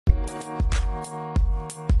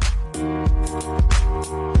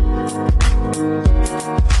All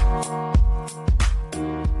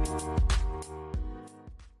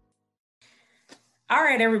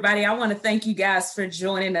right, everybody, I want to thank you guys for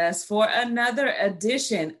joining us for another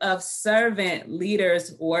edition of Servant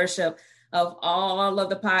Leaders Worship. Of all of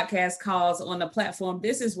the podcast calls on the platform,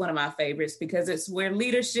 this is one of my favorites because it's where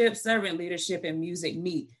leadership, servant leadership, and music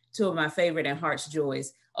meet, two of my favorite and heart's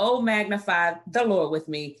joys. Oh, magnify the Lord with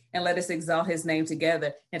me and let us exalt his name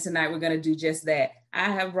together. And tonight we're going to do just that. I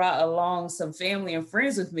have brought along some family and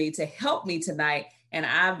friends with me to help me tonight. And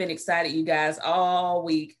I've been excited, you guys, all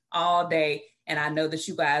week, all day. And I know that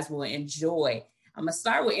you guys will enjoy. I'm going to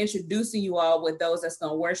start with introducing you all with those that's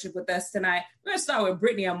going to worship with us tonight. We're going to start with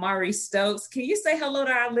Brittani and Maurice Stokes. Can you say hello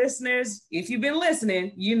to our listeners? If you've been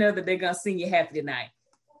listening, you know that they're going to sing you happy tonight.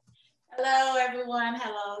 Hello, everyone.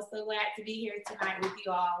 Hello. So glad to be here tonight with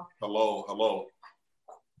you all. Hello. Hello.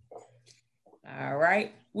 All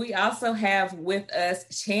right. We also have with us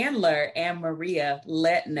Chandler and Maria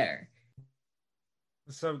Letner.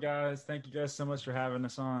 What's up, guys? Thank you guys so much for having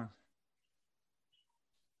us on.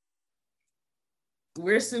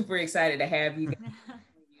 We're super excited to have you.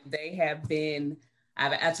 They have been,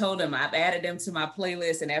 I told them I've added them to my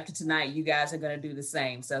playlist, and after tonight, you guys are going to do the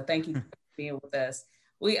same. So thank you for being with us.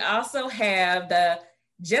 We also have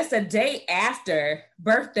just a day after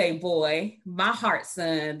birthday boy, my heart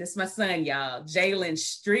son. This is my son, y'all. Jalen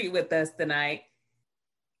Street with us tonight.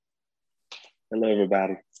 Hello,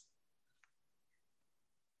 everybody.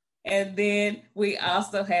 And then we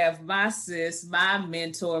also have my sis, my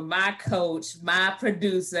mentor, my coach, my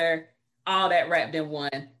producer, all that wrapped in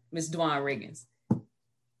one, Miss Dwan Riggins.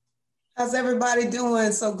 How's everybody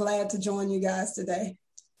doing? So glad to join you guys today.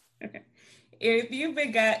 If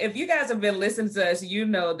you guys have been listening to us, you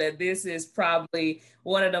know that this is probably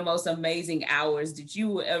one of the most amazing hours that you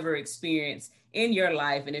will ever experience in your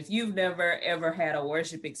life. And if you've never, ever had a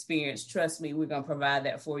worship experience, trust me, we're going to provide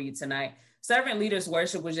that for you tonight. Servant Leaders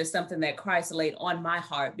Worship was just something that Christ laid on my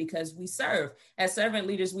heart because we serve. As servant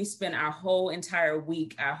leaders, we spend our whole entire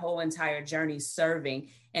week, our whole entire journey serving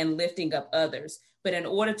and lifting up others. But in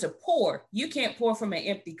order to pour, you can't pour from an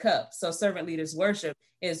empty cup. So Servant Leaders Worship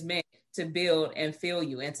is meant to build and fill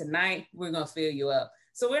you. And tonight, we're going to fill you up.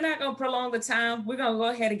 So we're not going to prolong the time. We're going to go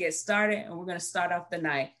ahead and get started. And we're going to start off the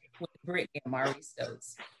night with Brittani and Maurice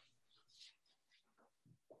Stokes.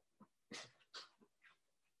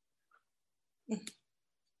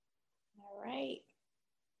 All right.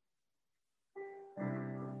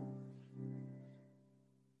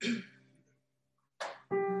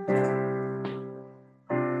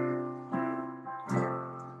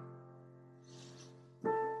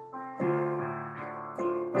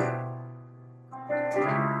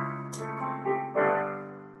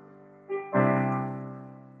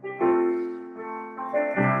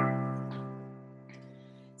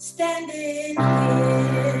 Standing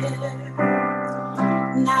here,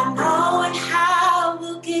 not knowing how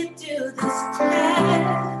we'll get through this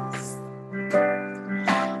test,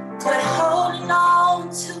 but holding on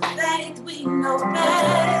to faith we know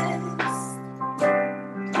best.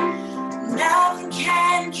 Nothing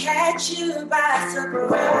can catch you by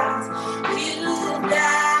surprise. You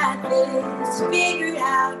got this figured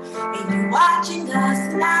out, and you're watching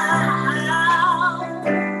us now.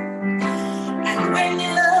 And when you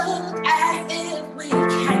look as if we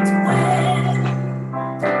can't win,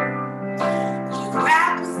 you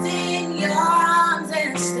wrap us in your arms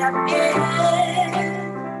and step in.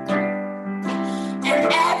 And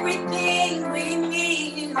everything we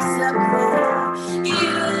need you supply. You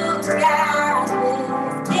got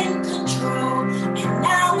this in control, and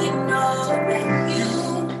now we know that you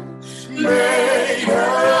made a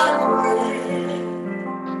way.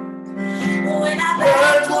 When I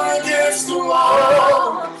back were against the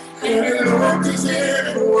wall, and it looked as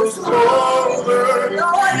if it was over,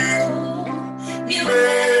 Lord, you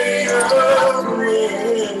made a way.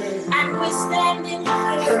 And we're standing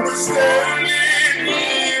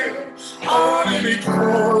here, only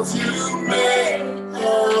because you made a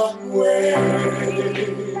way.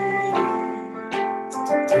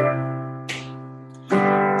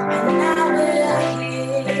 And now we're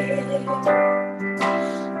here,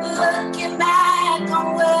 looking back on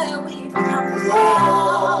where we've come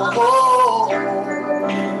from.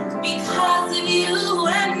 Because of you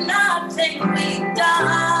and nothing we've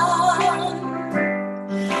done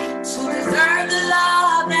to deserve the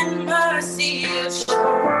love and mercy you've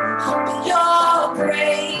shown. But your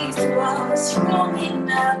grace was strong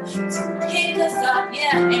enough to pick us up,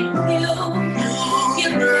 yeah, and you made a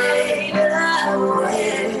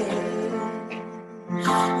way.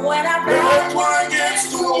 When I back were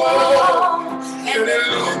against the wall, and it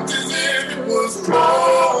looked as if it was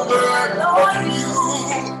over, Lord,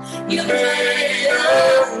 You made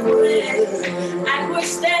a way. And we're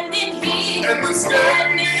standing here. And we're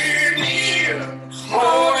standing here.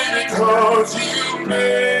 Only because you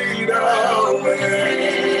made a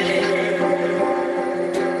way.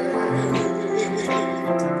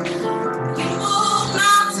 You move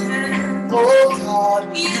mountains. Oh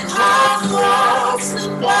God. You cause walls to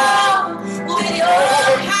fall with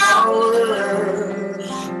your power.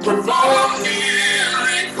 Perform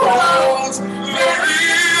miracles. There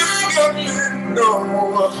is nothing, no,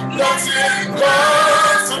 nothing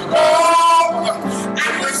impossible.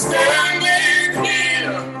 And we're standing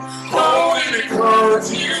here only because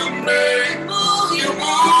you move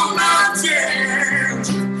mountains.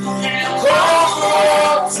 You cause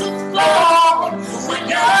walls to fall with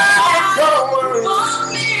your power. Perform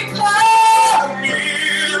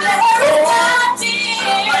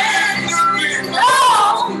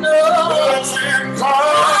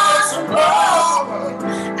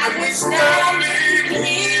standing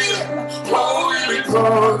here only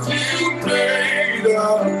because you made a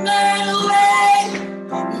way.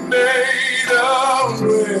 Made a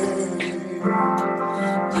way.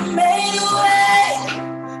 You made a way.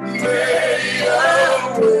 Made a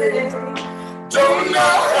way. Don't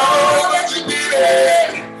know how, but you did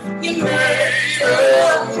it. You made a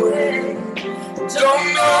way. Don't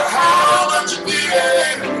know how, but you did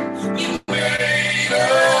it. You made a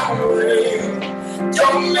way.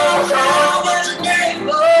 Don't know how, but you gave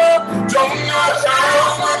up. Don't know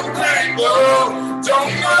how, but you gave up.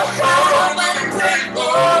 Don't know how, but you gave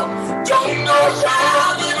up. Don't know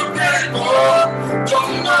how, but you gave up.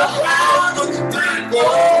 Don't know how, but you gave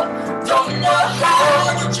up. Don't know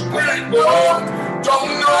how, but you gave up.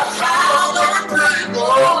 Don't know how, but you gave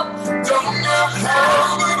up. Don't know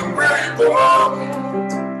how, but you gave up.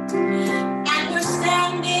 And we're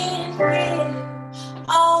standing here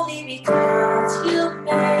only because you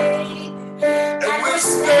made. And we're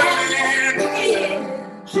standing here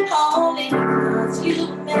only because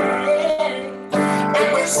you made. And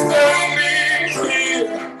we're standing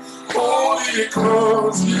here only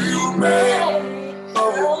because you made. Oh,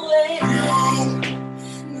 you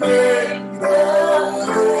made a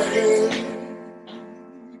way.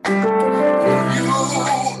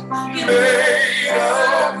 You made a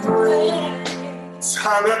way.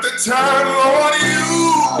 Time after time, Lord,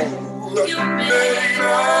 you made a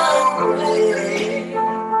way.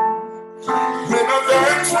 When the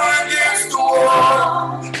backs were against the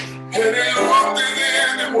wall, and it looked as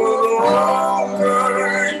if it was over,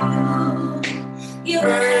 you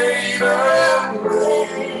made a way.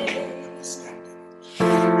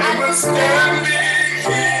 And we're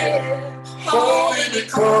standing here only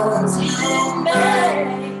because you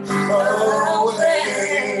made a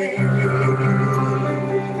way.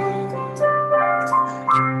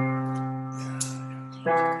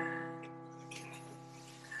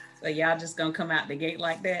 So y'all just gonna come out the gate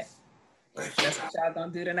like that? That's what y'all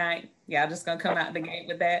gonna do tonight? Y'all just gonna come out the gate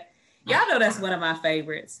with that? Y'all know that's one of my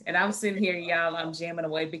favorites. And I'm sitting here, y'all, I'm jamming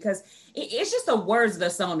away because it's just the words of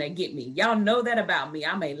the song that get me. Y'all know that about me.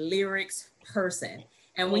 I'm a lyrics person.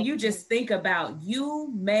 And when you just think about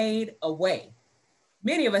you made a way,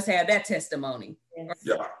 many of us have that testimony. Yeah.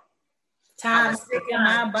 I was sick in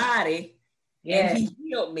my body and he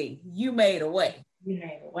healed me. You made a way. You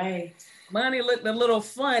made a way. Money looked a little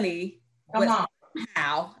funny, but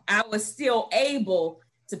somehow I was still able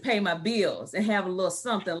to pay my bills and have a little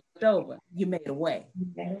something left over. You made a way. You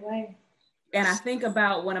made a way. And I think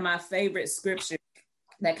about one of my favorite scriptures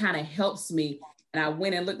that kind of helps me. And I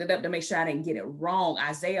went and looked it up to make sure I didn't get it wrong.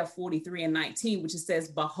 Isaiah 43:19, which it says,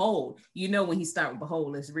 behold, you know, when he started with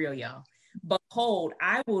behold, it's real, y'all. Behold,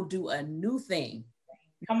 I will do a new thing.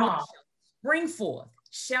 Come on. Spring forth.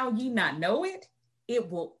 Shall ye not know it? It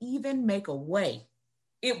will even make a way.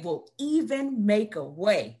 It will even make a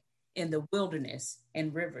way in the wilderness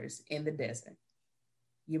and rivers in the desert.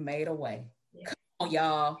 You made a way. Yeah. Come on,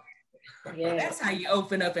 y'all. Yeah. That's how you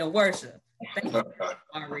open up and worship. Thank you,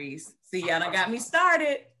 Maurice. See, y'all done got me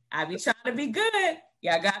started. I be trying to be good.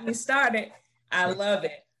 Y'all got me started. I love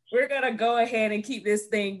it. We're going to go ahead and keep this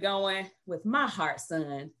thing going with my heart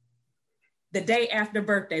son, the day after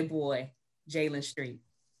birthday boy, Jalen Street.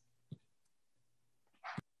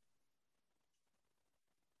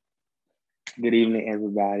 Good evening,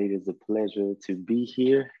 everybody. It is a pleasure to be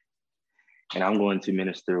here. And I'm going to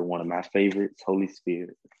minister one of my favorites, Holy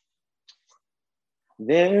Spirit.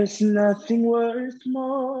 There's nothing worth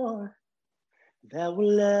more that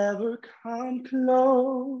will ever come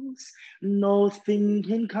close. Nothing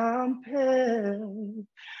can compare.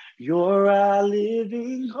 You're our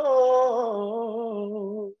living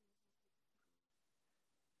hope.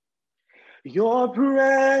 Your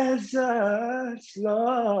presence,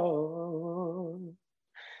 Lord.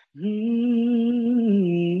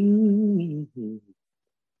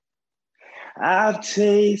 I've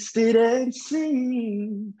tasted and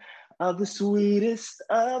seen of the sweetest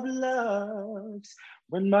of loves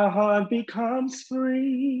when my heart becomes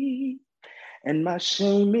free and my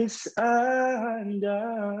shame is undone.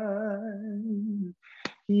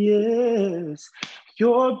 Yes,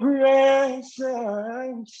 your presence,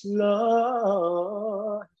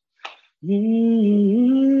 Lord.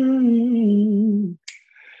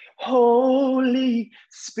 Holy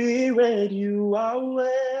Spirit, you are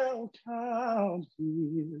welcome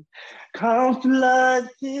here. Come flood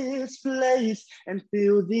this place and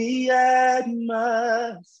fill the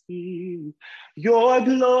atmosphere. Your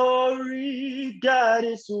glory, God,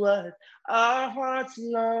 is what our hearts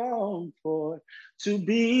long for, to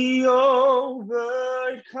be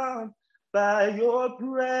overcome by your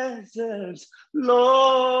presence,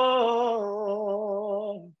 Lord.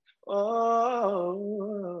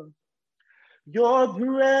 Oh, your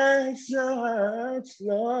presence,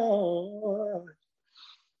 Lord.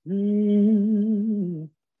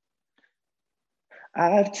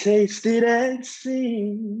 I've tasted and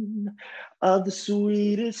seen of the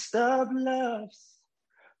sweetest of loves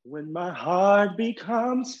when my heart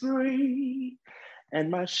becomes free and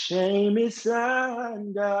my shame is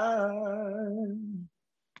undone.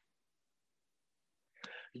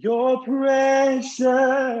 Your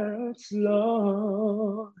presence,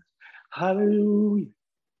 Lord. Hallelujah.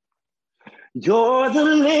 You're the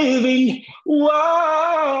living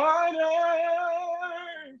water,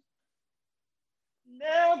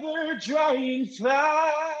 never drying fountain,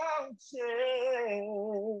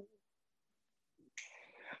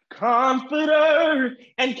 comforter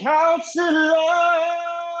and counselor.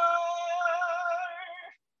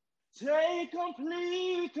 Take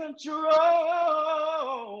complete control.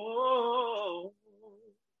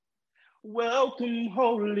 Welcome,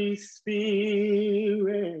 Holy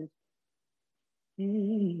Spirit.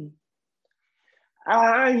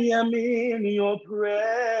 I am in your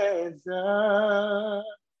presence.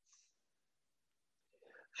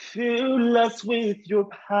 Fill us with your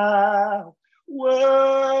power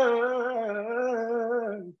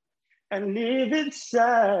and live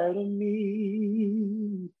inside of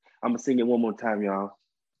me. I'm gonna sing it one more time, y'all.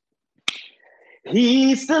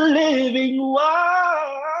 He's the living water.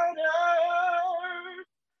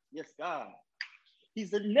 Yes, God.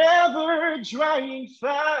 He's the never drying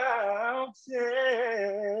fountain,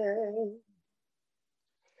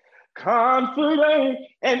 comforter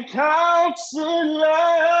and counselor.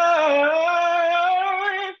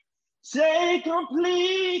 Take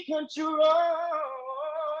complete control.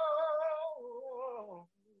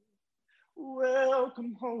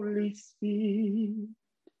 Welcome, Holy Spirit.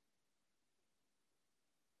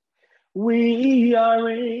 We are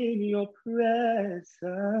in your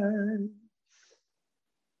presence.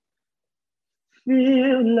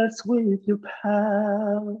 Fill us with your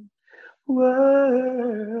power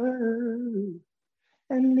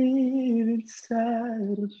and live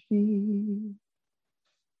inside of me.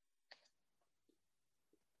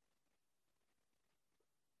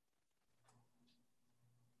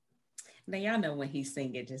 Now y'all know when he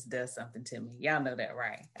sing, it just does something to me. Y'all know that,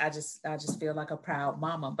 right? I just feel like a proud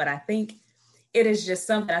mama. But I think it is just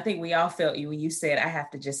something. I think we all felt you when you said I have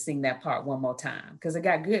to just sing that part one more time because it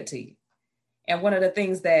got good to you. And one of the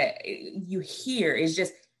things that you hear is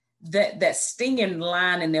just that stinging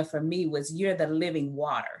line in there for me was, you're the living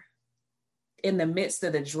water. In the midst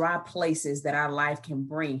of the dry places that our life can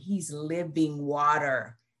bring, he's living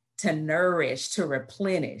water to nourish, to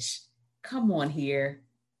replenish. Come on here.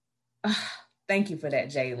 Thank you for that,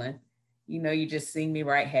 Jalen. You know, you just sing me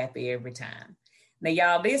right happy every time. Now,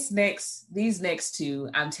 y'all, these next two,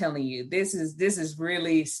 I'm telling you, this is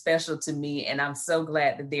really special to me. And I'm so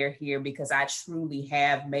glad that they're here because I truly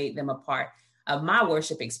have made them a part of my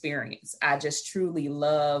worship experience. I just truly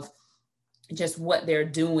love just what they're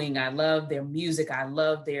doing. I love their music. I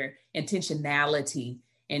love their intentionality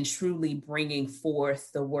and truly bringing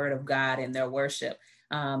forth the word of God in their worship.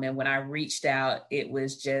 And when I reached out, it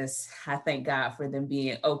was just, I thank God for them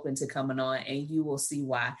being open to coming on, and you will see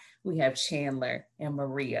why. We have Chandler and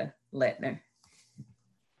Maria Letner.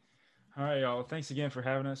 All right, y'all. Thanks again for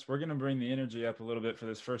having us. We're going to bring the energy up a little bit for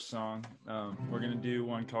this first song. We're going to do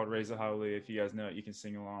one called Raise a Hallelujah. If you guys know it, you can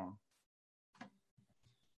sing along.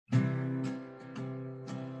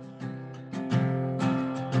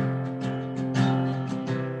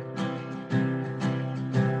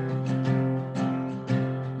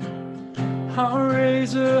 I'll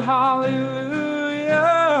raise a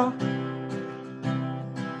hallelujah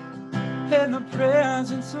in the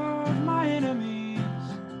presence of my enemies.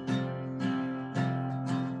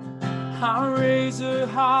 I raise a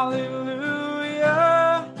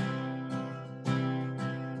hallelujah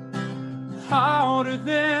louder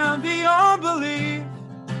than the unbelief.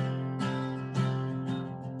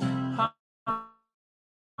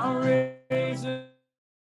 I raise a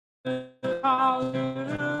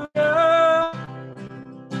hallelujah.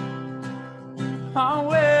 My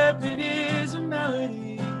weapon is a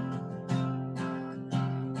melody.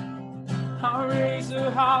 I raise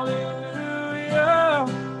a hallelujah.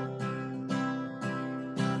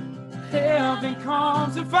 Heaven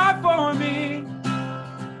comes to fight for me.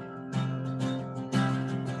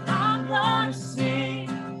 I'm gonna sing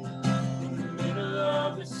in the middle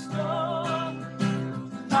of the storm.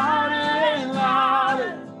 Louder and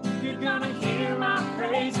louder, you're gonna hear my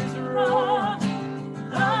praises roar.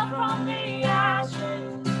 Up from the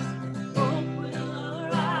ashes, hope will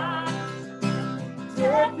arise.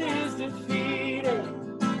 Death is defeated,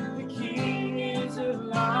 the King is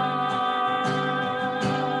alive.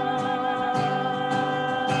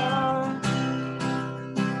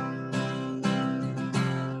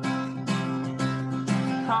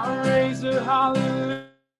 I raise a hallelujah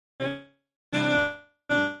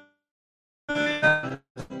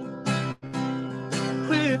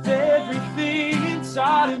with everything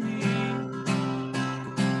inside of me.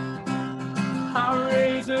 I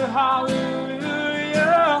raise a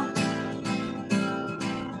hallelujah.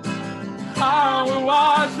 I will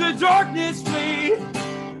watch the darkness flee.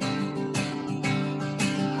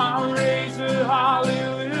 I raise a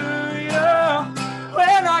hallelujah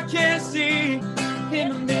when I can't see, in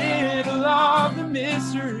the middle of the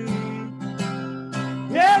mystery.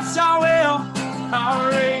 Yes, I will. I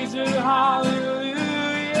raise a hallelujah.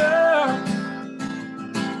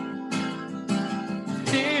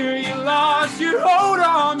 Fear you lost your hold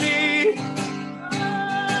on me.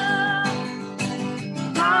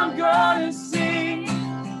 I'm gonna sing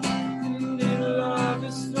in the middle of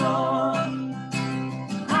the storm.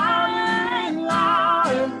 Louder and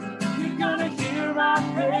louder, you're gonna hear my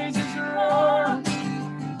praises roar.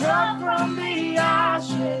 Up from the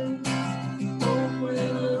ashes, hope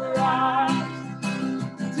will arise.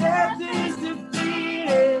 Death is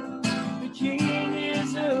defeated, the King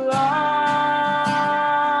is alive.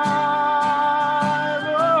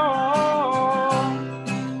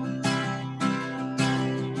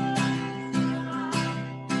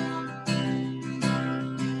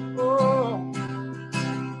 Oh, oh.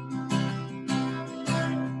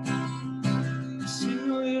 Sing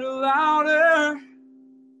a little louder.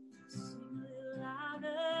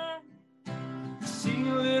 Sing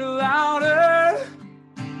a little louder.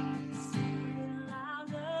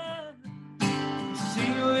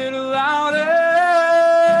 Sing a little louder.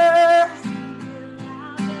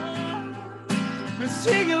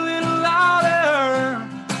 Sing a little louder.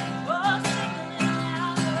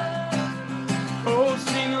 Oh,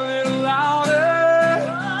 sing a little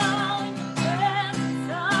louder.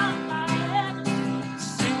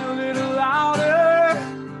 Sing a little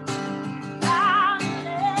louder.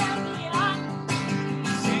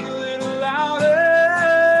 Sing a little louder.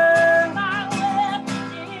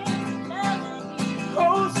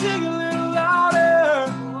 Oh, sing a little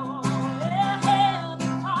louder.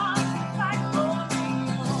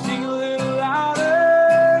 Sing a little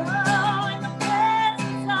louder.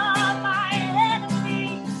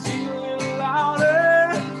 Sing a little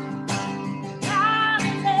louder.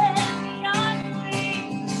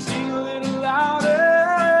 Sing a little louder.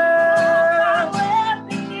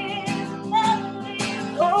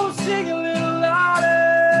 Oh, sing a little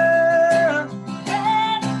louder.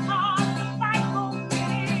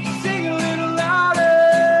 Sing a little louder.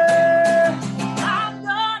 I'm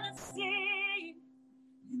gonna sing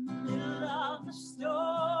in the middle of the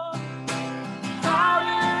storm. Louder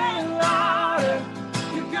and louder,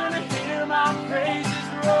 you're gonna hear my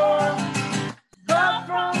praises roar. Up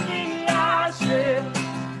from the ashes,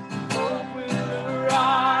 hope will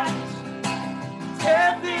arise.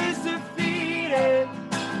 Death is defeated,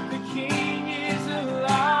 the King is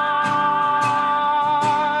alive.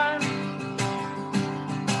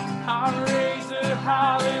 I raise a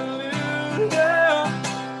hallelujah.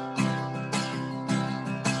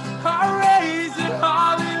 I raise a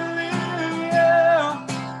hallelujah.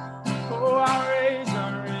 Oh, I raise a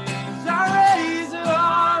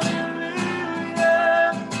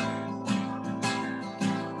hallelujah.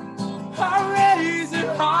 I raise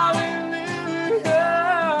a hallelujah.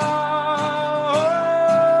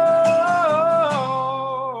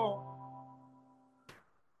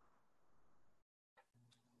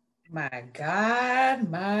 My God,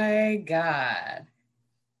 my God.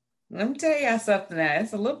 Let me tell y'all something now.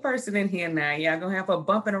 It's a little person in here now. Y'all gonna have her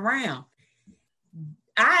bumping around.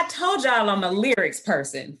 I told y'all I'm a lyrics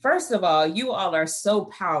person. First of all, you all are so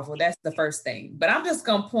powerful. That's the first thing. But I'm just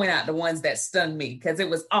gonna point out the ones that stunned me because it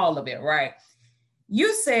was all of it, right?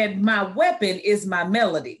 You said my weapon is my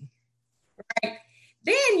melody, right?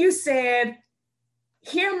 Then you said,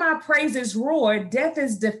 hear my praises roar, death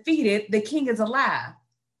is defeated, the king is alive.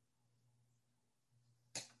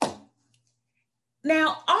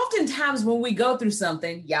 Now, oftentimes when we go through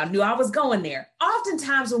something, y'all knew I was going there.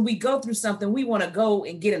 Oftentimes when we go through something, we want to go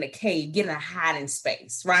and get in a cave, get in a hiding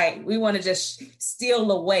space, right? We want to just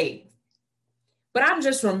steal away. But I'm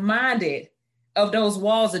just reminded of those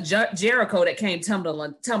walls of Jericho that came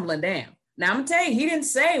tumbling down. Now, I'm going to tell you, he didn't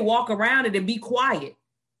say walk around it and be quiet.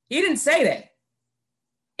 He didn't say that.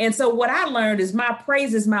 And so what I learned is my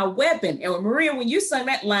praise is my weapon. And Maria, when you sung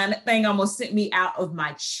that line, that thing almost sent me out of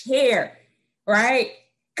my chair. Right?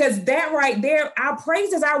 Because that right there, our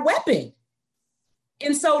praise is our weapon.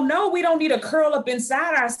 And so, no, we don't need to curl up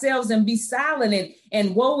inside ourselves and be silent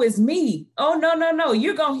and woe is me. Oh, no.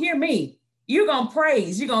 You're going to hear me. You're going to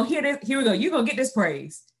praise. You're going to hear this. Here we go. You're going to get this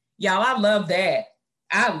praise. Y'all, I love that.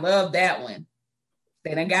 I love that one.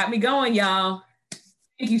 They done got me going, y'all.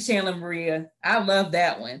 Thank you, Chandler Maria. I love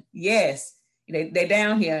that one. Yes. They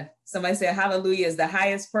down here. Somebody said, hallelujah is the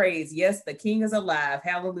highest praise. Yes, the king is alive.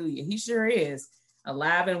 Hallelujah. He sure is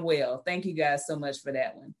alive and well. Thank you guys so much for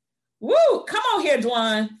that one. Woo! Come on here,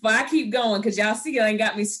 Dwan. But I keep going because y'all see, y'all ain't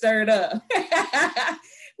got me stirred up.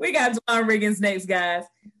 We got Dwan Riggins next, guys.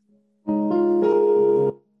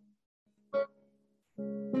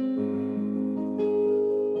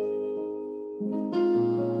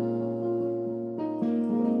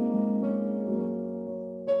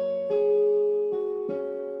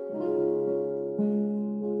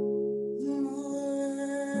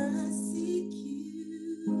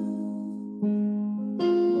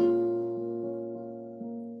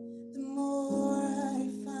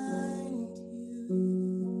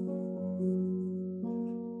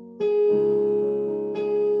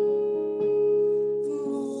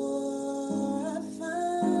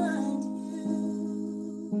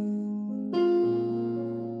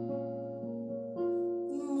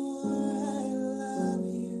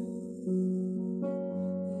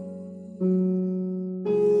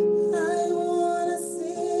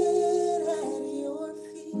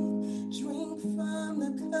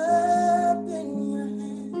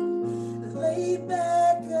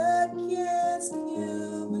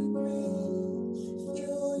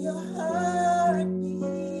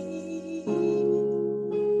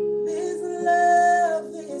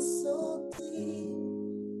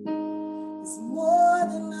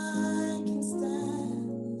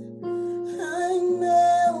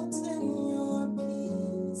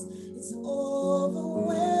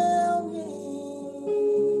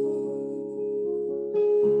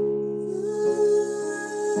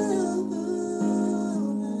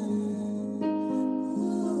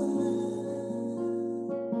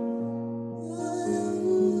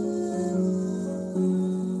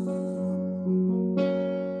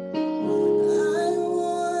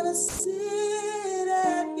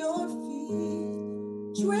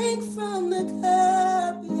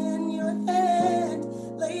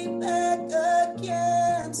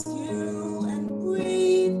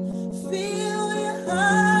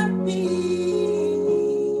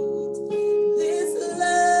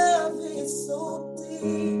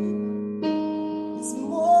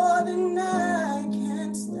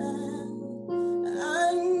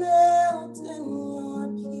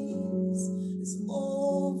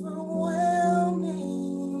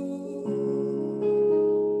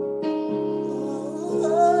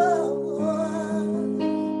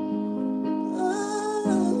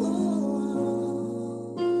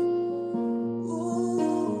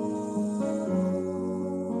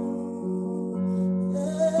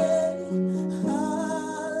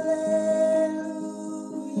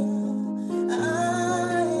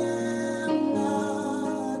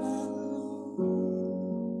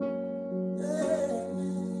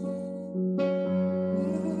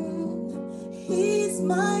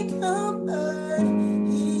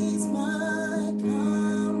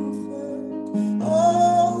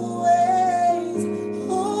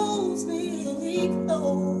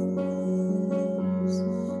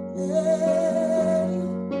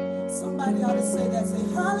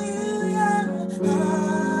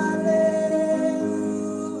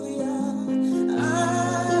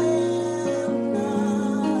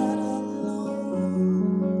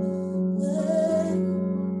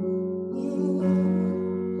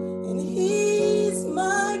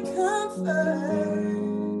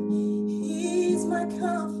 He's my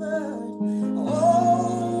comfort.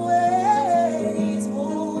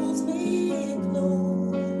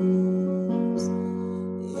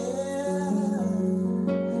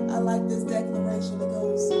 like this declaration. It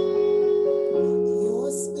goes,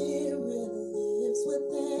 your spirit lives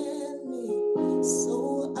within me,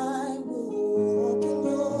 so I will walk in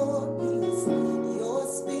your peace. Your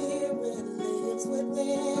spirit lives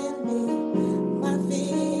within me, my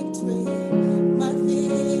victory, my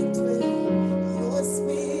victory. Your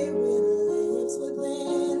spirit lives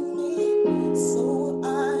within me, so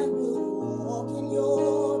I will walk in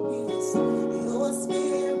your peace. Your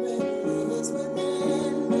spirit lives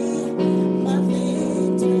within me, my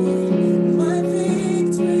victory, my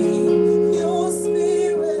victory. Your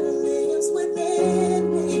spirit lives within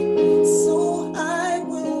me, so I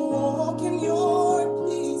will walk in your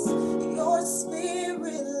peace. Your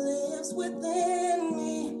spirit lives within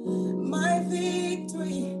me, my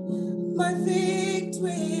victory, my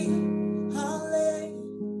victory. Hallelujah.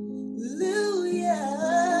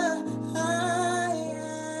 I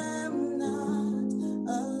am not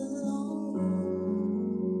alone.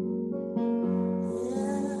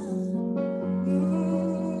 Yeah.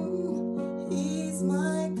 He's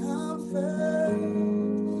my comfort.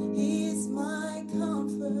 He's my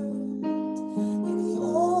comfort. And he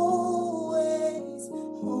always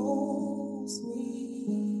holds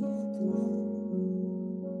me close.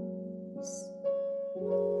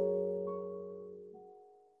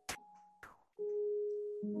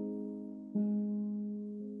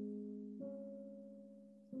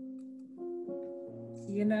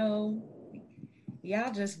 You know,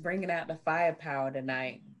 y'all just bringing out the firepower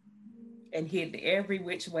tonight and hitting every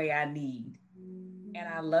which way I need. And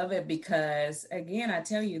I love it because, again, I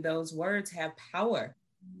tell you, those words have power.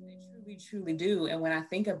 They truly, truly do. And when I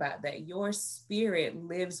think about that, your spirit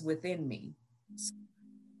lives within me. So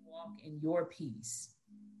walk in your peace.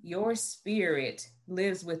 Your spirit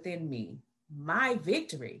lives within me. My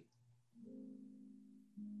victory.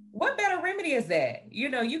 What better remedy is that? You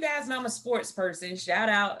know, you guys know I'm a sports person. Shout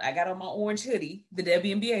out. I got on my orange hoodie. The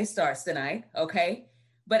WNBA starts tonight. Okay.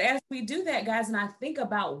 But as we do that, guys, and I think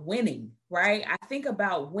about winning, right? I think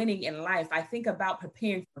about winning in life. I think about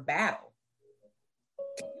preparing for battle.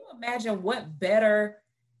 Can you imagine what better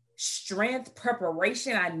strength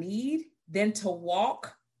preparation I need than to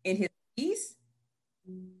walk in his peace,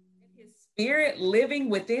 in his spirit living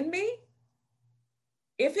within me?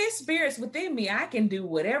 If his spirit's within me, I can do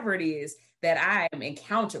whatever it is that I am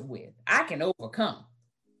encountered with. I can overcome.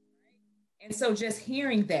 And so just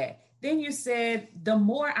hearing that, then you said, the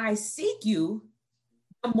more I seek you,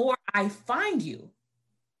 the more I find you.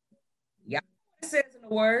 Yeah, it says in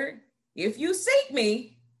the word, if you seek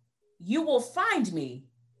me, you will find me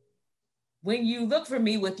when you look for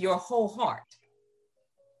me with your whole heart.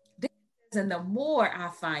 And the more I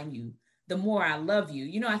find you, the more I love you.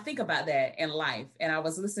 You know, I think about that in life. And I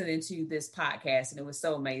was listening to this podcast and it was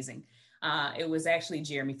so amazing. It was actually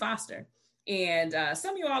Jeremy Foster. And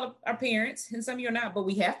some of you all are parents and some of you are not, but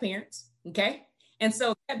we have parents. Okay. And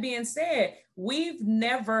so that being said, we've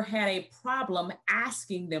never had a problem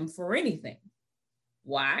asking them for anything.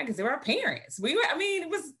 Why? Because they were our parents. It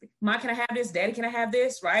was, Mom, can I have this? Daddy, can I have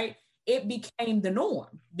this? Right? It became the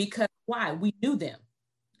norm because why? We knew them.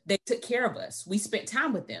 They took care of us. We spent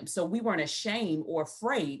time with them. So we weren't ashamed or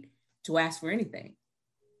afraid to ask for anything.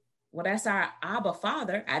 Well, that's our Abba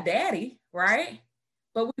Father, our daddy, right?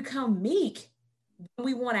 But we become meek when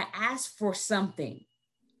we want to ask for something.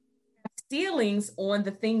 Feelings on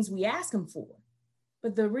the things we ask him for.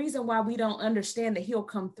 But the reason why we don't understand that he'll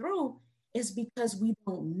come through is because we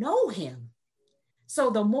don't know him. So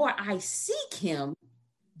the more I seek him,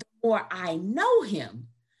 the more I know him.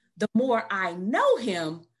 The more I know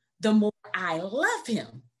him, the more I love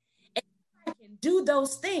him. And I can do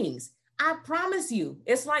those things. I promise you,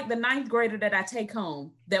 it's like the 9th grader that I take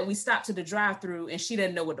home that we stop to the drive-through and she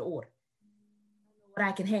doesn't know what to order. I don't know what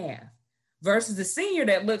I can have. Versus the senior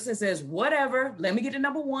that looks and says, whatever, let me get to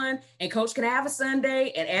number 1 and coach, can I have a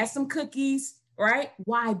sundae and add some cookies, right?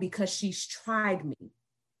 Why? Because she's tried me.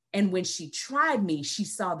 And when she tried me, she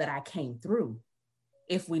saw that I came through.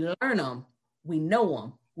 If we learn them, we know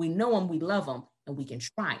them, we love them, and we can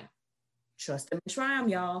try them. Trust them and try them,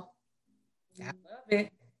 y'all. I love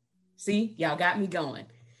it. See, y'all got me going.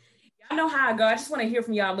 Y'all know how I go. I just want to hear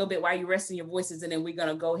from y'all a little bit while you're resting your voices, and then we're going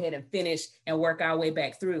to go ahead and finish and work our way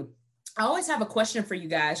back through. I always have a question for you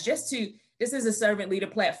guys. This is a servant leader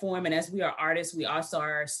platform, and as we are artists, we also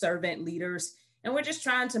are servant leaders, and we're just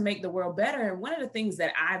trying to make the world better. And one of the things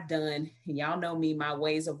that I've done, and y'all know me, my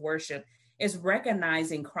ways of worship, is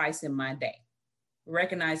recognizing Christ in my day,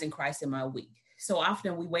 recognizing Christ in my week. So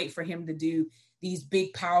often we wait for him to do these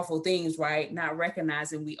big, powerful things, right? Not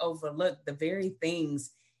recognizing we overlook the very things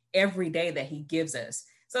every day that he gives us.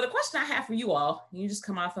 So the question I have for you all, you just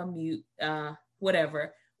come off on mute,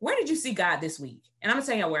 whatever. where did you see God this week? And I'm gonna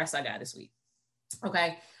tell you where I saw God this week.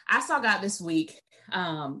 Okay. I saw God this week.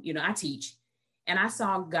 I teach, and I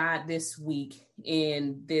saw God this week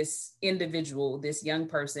in this individual, this young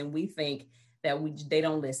person. We think that they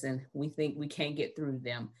don't listen. We think we can't get through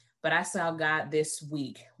them. But I saw God this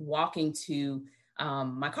week walking to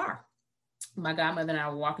my car. My godmother and I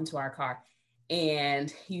were walking to our car,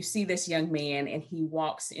 and you see this young man, and he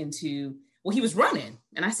walks into, well, he was running.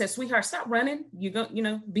 And I said, sweetheart, stop running.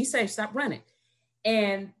 Be safe, stop running.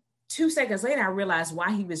 And 2 seconds later, I realized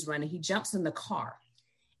why he was running. He jumps in the car.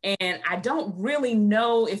 And I don't really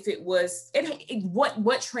know if it was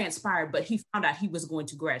what transpired, but he found out he was going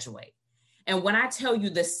to graduate. And when I tell you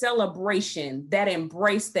the celebration, that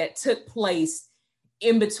embrace that took place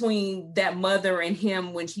in between that mother and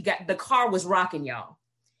him, when the car was rocking, y'all.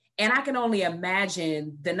 And I can only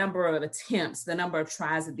imagine the number of attempts, the number of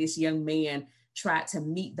tries that this young man tried to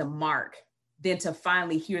meet the mark, then to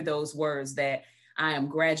finally hear those words that I am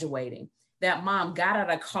graduating. That mom got out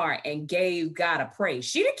of the car and gave God a praise.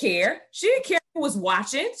 She didn't care. She didn't care who was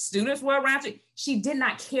watching. Students were around her. She did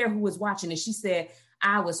not care who was watching. And she said,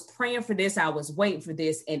 I was praying for this. I was waiting for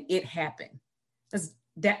this. And it happened.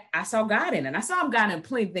 That I saw God in it. And I saw God in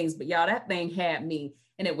plenty of things, but y'all, that thing had me.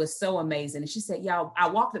 And it was so amazing. And she said, y'all, I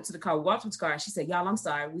walked up to the car. We walked up to the car. And she said, y'all, I'm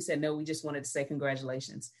sorry. We said, no, we just wanted to say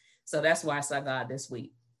congratulations. So that's why I saw God this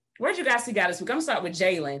week. Where'd you guys see God this week? I'm going to start with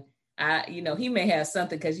Jalen. He may have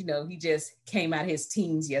something because, he just came out of his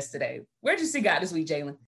teens yesterday. Where'd you see God this week,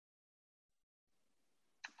 Jalen?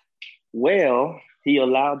 Well, he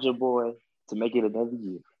allowed your boy to make it another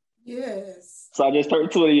year. Yes. So I just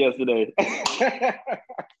turned 20 yesterday.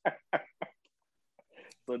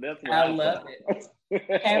 So that's why I love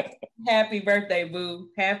it. Happy birthday, boo.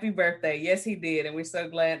 Happy birthday. Yes, he did. And we're so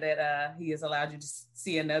glad that he has allowed you to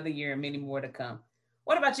see another year and many more to come.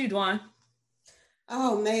 What about you, Dwan?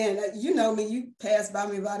 Oh man, you know me, you pass by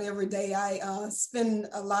me about every day. I spend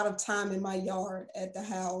a lot of time in my yard at the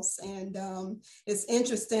house, and it's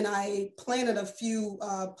interesting. I planted a few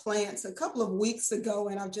plants a couple of weeks ago,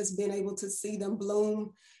 and I've just been able to see them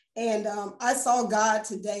bloom. And I saw God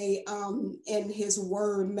today in his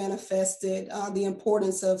word manifested the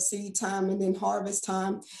importance of seed time and then harvest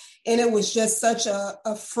time. And it was just such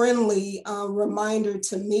a friendly reminder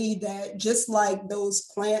to me that just like those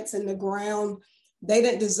plants in the ground, they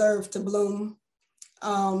didn't deserve to bloom,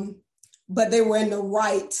 but they were in the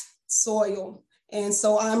right soil. And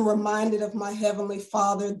so I'm reminded of my Heavenly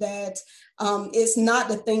Father that it's not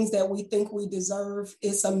the things that we think we deserve.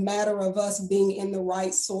 It's a matter of us being in the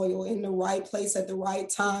right soil, in the right place at the right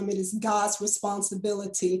time. It is God's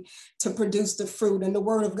responsibility to produce the fruit. And the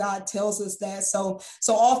Word of God tells us that. So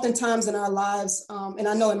oftentimes in our lives, and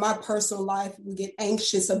I know in my personal life, we get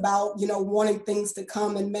anxious about, wanting things to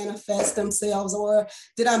come and manifest themselves, or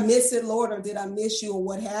did I miss it, Lord, or did I miss you, or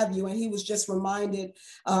what have you? And he was just reminded,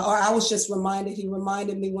 or I was just reminded, he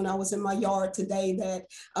reminded me when I was in my yard today that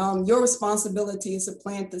your responsibility is to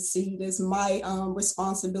plant the seed. It's my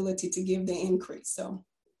responsibility to give the increase. So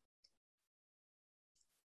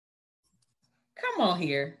come on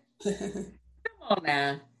here. Come on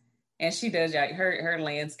now. And she does, her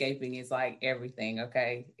landscaping is like everything,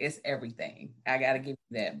 okay? It's everything. I got to give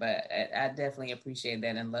you that, but I definitely appreciate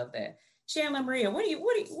that and love that. Chandler, Maria, where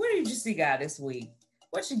did you see God this week?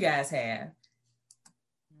 What you guys have?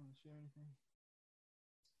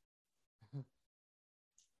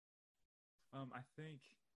 I think,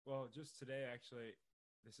 just today, actually,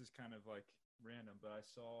 this is kind of like random, but I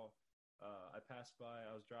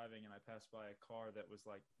was driving and I passed by a car that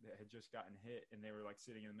had just gotten hit, and they were like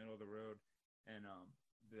sitting in the middle of the road, and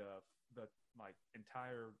the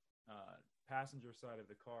entire passenger side of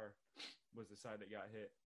the car was the side that got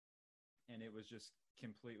hit, and it was just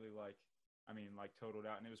completely totaled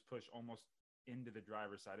out, and it was pushed almost into the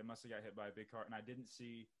driver's side. It must have got hit by a big car, and I didn't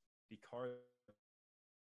see the car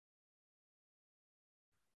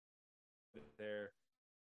there,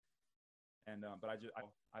 and but I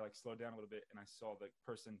slowed down a little bit, and I saw the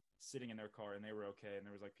person sitting in their car, and they were okay, and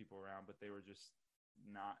there was people around, but they were just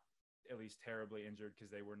not at least terribly injured, because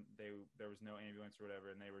there was no ambulance or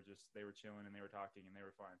whatever, and they were chilling, and they were talking, and they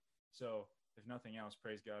were fine. So if nothing else,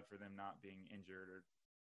 praise God for them not being injured or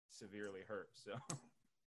severely hurt. So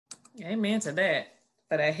amen to that,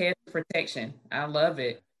 for that head protection. I love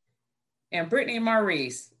it. And Brittani and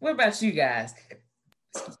Maurice, what about you guys?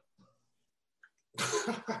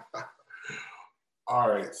 All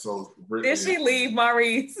right, so Brittani, did she leave,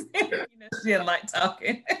 Maurice? She didn't like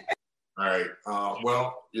talking. All right. Of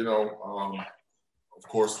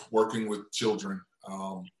course, working with children,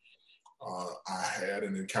 I had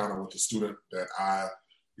an encounter with a student that I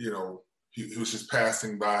he was just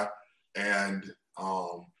passing by. And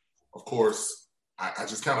of course, I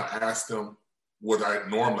just kind of asked him what I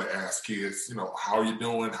normally ask kids, you know, how are you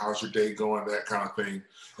doing? How's your day going? That kind of thing.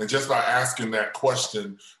 And just by asking that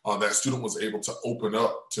question, that student was able to open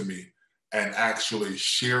up to me and actually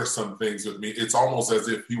share some things with me. It's almost as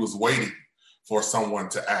if he was waiting for someone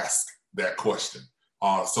to ask that question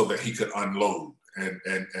so that he could unload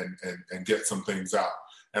and get some things out.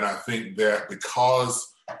 And I think that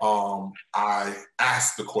because I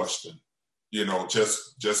asked the question, you know,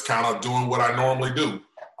 just kind of doing what I normally do,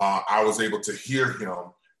 I was able to hear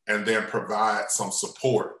him and then provide some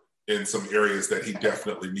support in some areas that he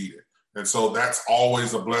definitely needed. And so that's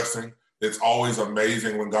always a blessing. It's always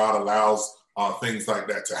amazing when God allows things like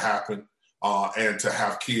that to happen and to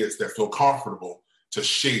have kids that feel comfortable to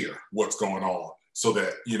share what's going on so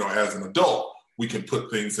that, you know, as an adult, we can put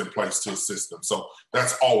things in place to assist them. So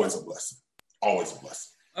that's always a blessing, always a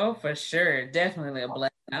blessing. Oh, for sure. Definitely a blessing.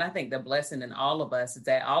 And I think the blessing in all of us is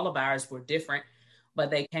that all of ours were different, but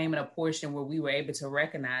they came in a portion where we were able to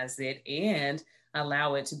recognize it and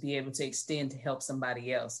allow it to be able to extend to help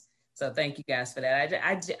somebody else. So thank you guys for that.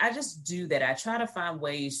 I just do that. I try to find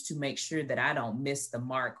ways to make sure that I don't miss the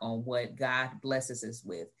mark on what God blesses us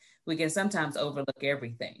with. We can sometimes overlook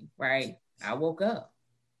everything, right? I woke up.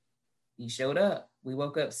 He showed up. We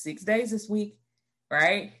woke up 6 days this week,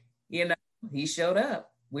 right? You know, he showed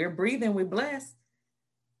up. We're breathing. We're blessed.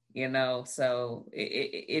 You know, so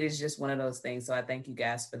it is just one of those things. So I thank you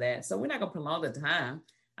guys for that. So we're not going to prolong the time.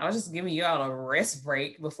 I was just giving you all a rest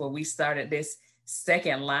break before we started this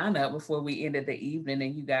second lineup before we ended the evening.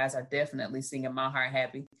 And you guys are definitely singing My Heart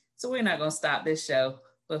Happy. So we're not going to stop this show.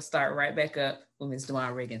 We'll start right back up with Ms.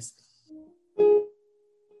 Dwan Riggins.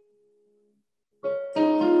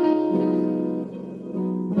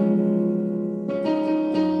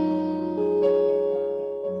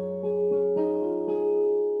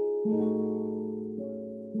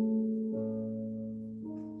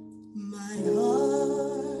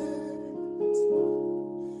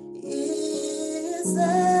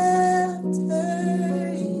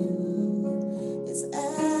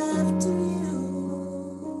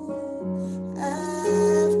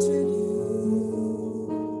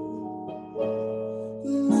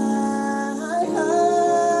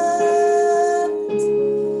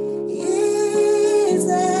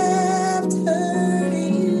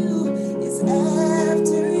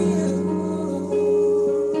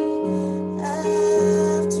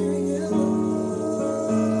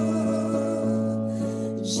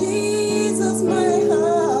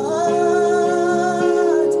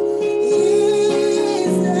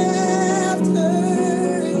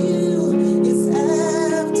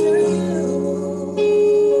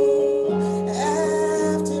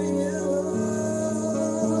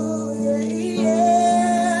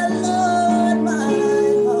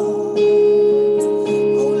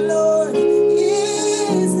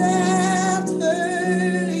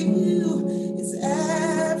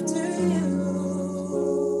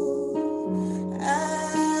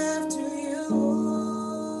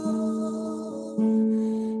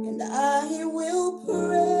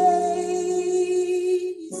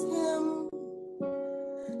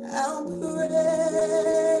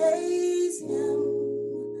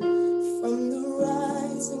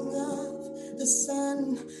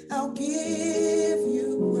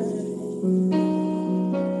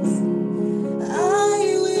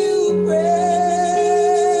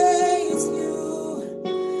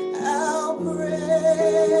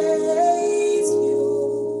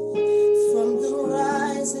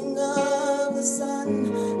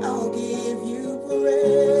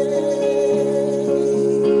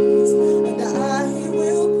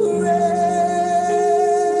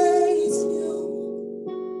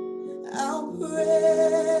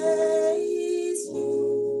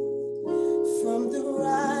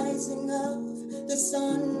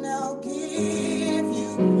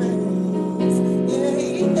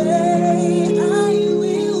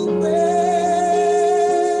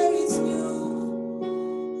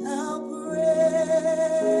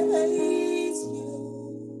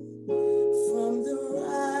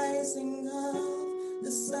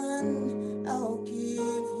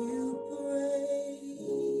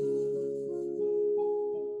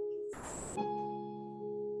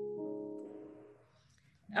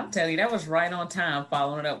 I'm telling you, that was right on time,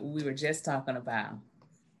 following up what we were just talking about.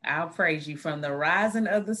 I'll praise you from the rising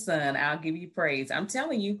of the sun. I'll give you praise. I'm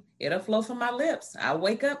telling you, it'll flow from my lips. I'll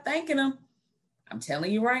wake up thanking him. I'm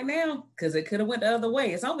telling you right now, because it could have went the other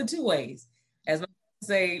way. It's only two ways. As my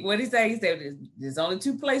say, what he say? He said, there's only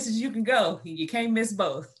two places you can go. You can't miss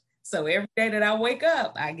both. So every day that I wake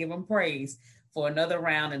up, I give him praise for another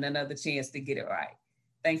round and another chance to get it right.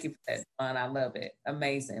 Thank you for that, Dwan. I love it.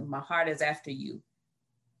 Amazing. My heart is after you.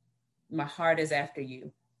 My heart is after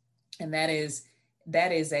you. And that is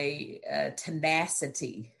a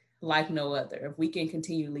tenacity like no other. If we can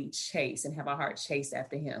continually chase and have our heart chase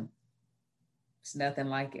after him, it's nothing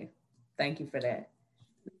like it. Thank you for that.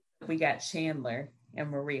 We got Chandler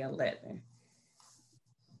and Maria Letner.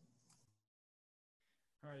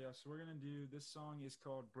 All right, y'all. So we're gonna do this song is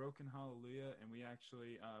called "Broken Hallelujah," and we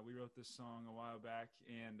actually we wrote this song a while back,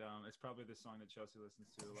 and it's probably the song that Chelsea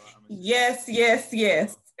listens to a lot. Yes.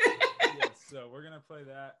 So we're gonna play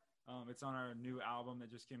that. It's on our new album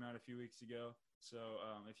that just came out a few weeks ago. So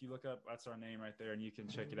if you look up, that's our name right there, and you can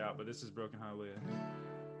check it out. But this is "Broken Hallelujah."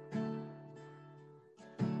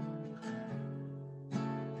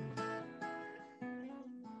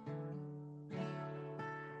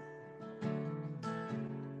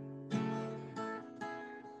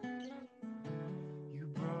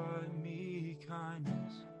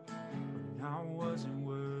 I wasn't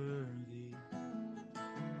worthy.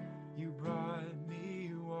 You brought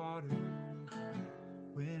me water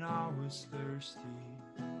when I was thirsty.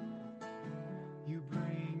 You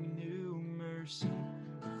bring new mercy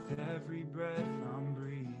with every breath I'm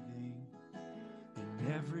breathing, and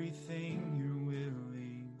everything you're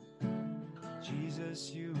willing.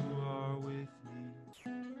 Jesus, you are with me.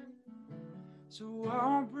 So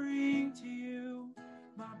I'll bring to you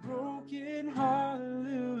my broken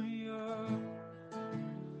hallelujah,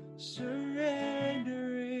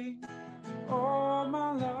 surrendering all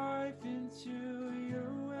my life into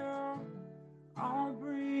your will. I'll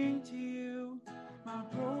bring to you my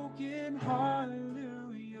broken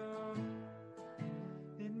hallelujah.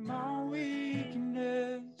 In my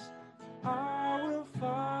weakness, I will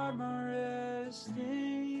find my rest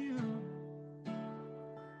in you.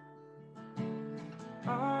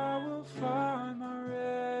 I will find my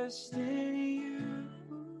rest in you.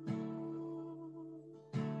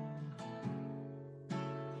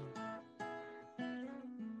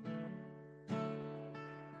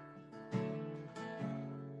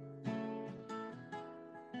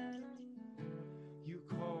 You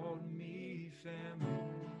called me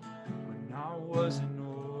family when I was an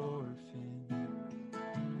orphan.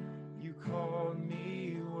 You called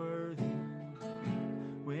me worthy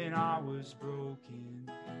when I was broken.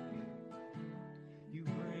 You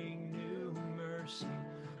bring new mercy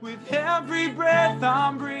with every breath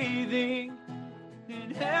I'm breathing,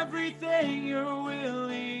 and everything you're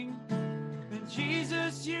willing. And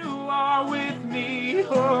Jesus, you are with me.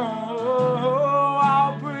 Oh,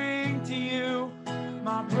 I'll bring to you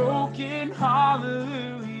my broken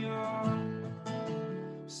hallelujah,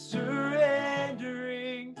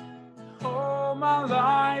 surrendering all my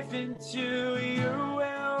life into your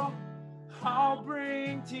will. I'll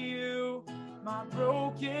bring to you my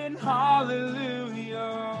broken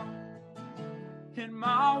hallelujah. In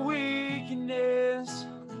my weakness,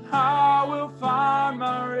 I will find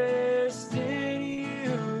my rest in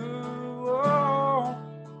you. Oh,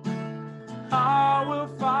 I will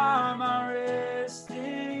find my rest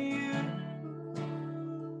in you.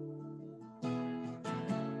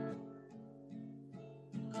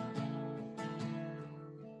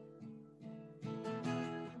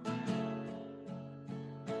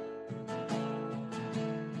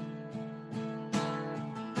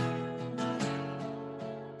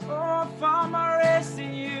 Oh, find my rest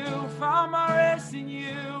in you, find my rest in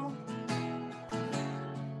you.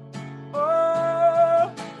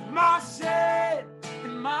 Oh, my sin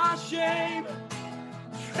and my shame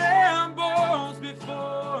trembles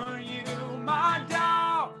before you. My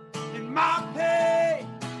doubt and my pain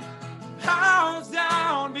bows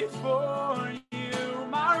down before you.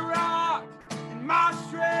 My rock and my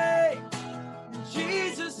strength,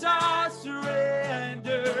 Jesus, I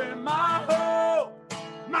surrender. My hope,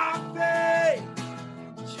 my faith,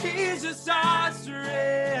 Jesus, I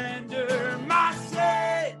surrender.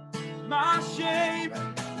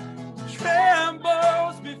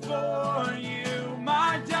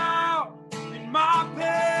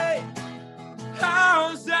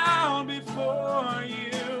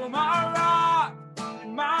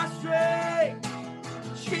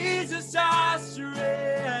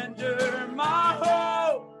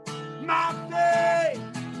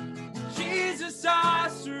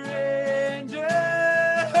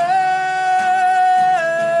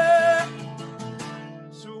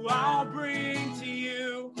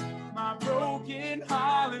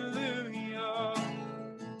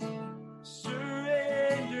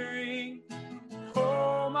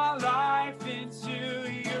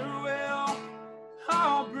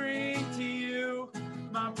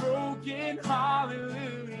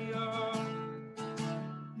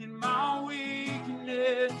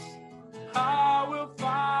 I will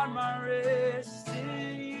find my rest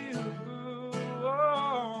in you.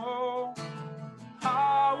 Oh,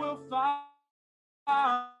 I will find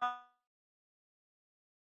my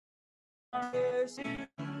rest in you.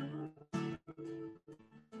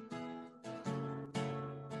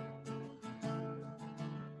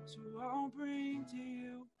 So I'll bring to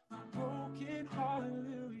you my broken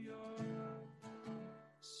hallelujah,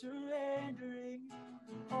 surrendering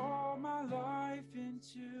all my life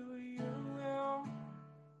into your will.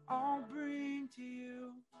 I'll bring to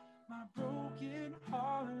you my broken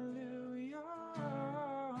hallelujah.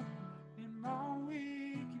 In my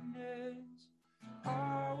weakness,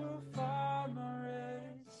 I will find my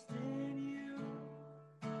rest in you.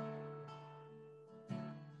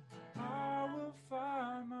 I will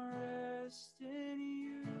find my rest in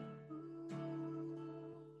you.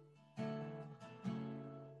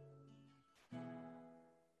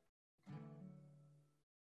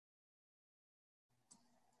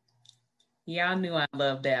 Y'all knew I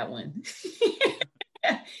loved that one.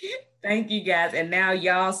 Thank you guys. And now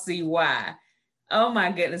y'all see why. Oh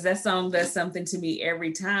my goodness, that song does something to me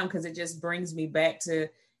every time because it just brings me back to,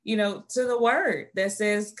 to the word that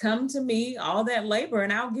says, come to me, all that labor,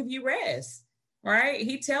 and I'll give you rest, right?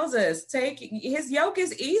 He tells us, his yoke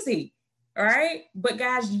is easy, right? But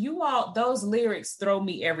guys, those lyrics throw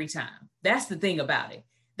me every time. That's the thing about it.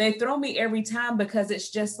 They throw me every time because it's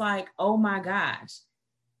just like, oh my gosh,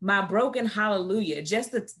 my broken hallelujah,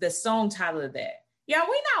 just the song title of that. Yeah,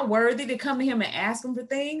 we're not worthy to come to him and ask him for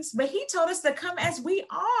things, but he told us to come as we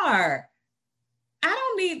are. I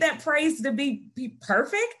don't need that praise to be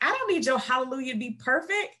perfect. I don't need your hallelujah to be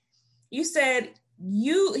perfect. You said,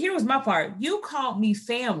 here was my part. You called me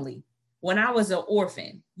family when I was an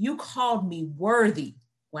orphan. You called me worthy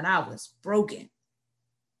when I was broken.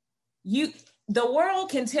 The world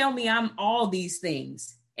can tell me I'm all these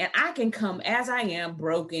things, and I can come as I am,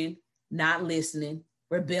 broken, not listening,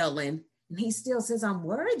 rebelling, and he still says I'm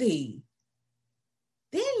worthy.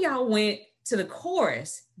 Then y'all went to the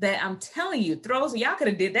chorus that I'm telling you throws. Y'all could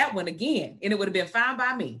have did that one again, and it would have been fine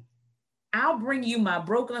by me. I'll bring you my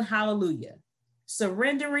broken hallelujah,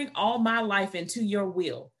 surrendering all my life into your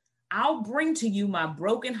will. I'll bring to you my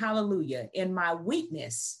broken hallelujah. In my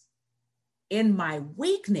weakness,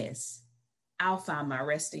 I'll find my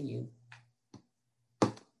rest in you.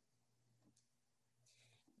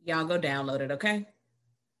 Y'all go download it, okay?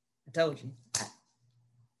 I told you.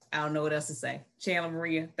 I don't know what else to say. Chandler,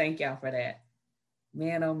 Maria, thank y'all for that.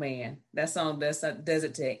 Man, oh man, that song does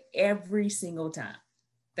it to every single time.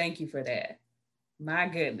 Thank you for that. My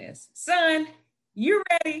goodness. Son, you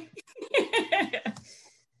ready?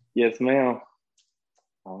 Yes, ma'am.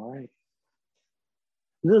 All right.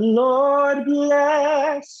 The Lord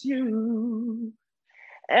bless you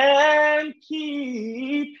and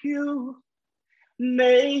keep you.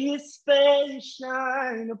 May his face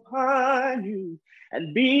shine upon you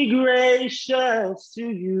and be gracious to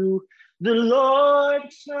you. The Lord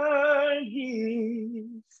turn his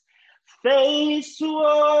face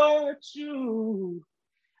towards you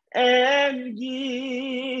and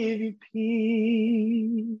give you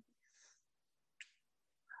peace.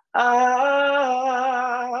 Amen.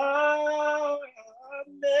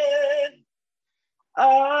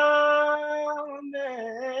 Amen.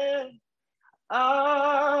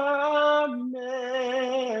 Amen.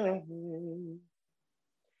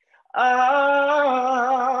 Amen.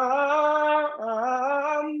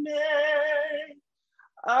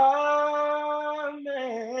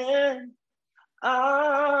 Amen.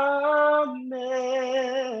 Amen.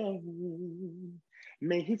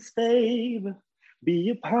 May his favor be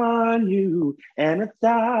upon you and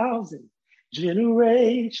 1,000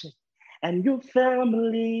 generations, and your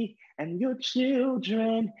family and your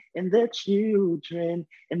children and their children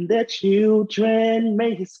and their children.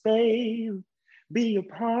 May his favor be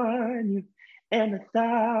upon you and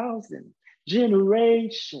 1,000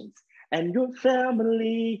 generations, and your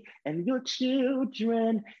family and your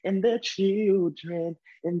children and their children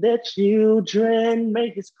and their children. May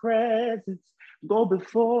his presence go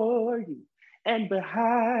before you and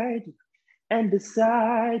behind you and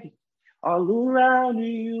beside you, all around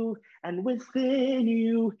you and within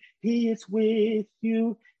you. He is with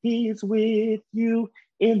you. He is with you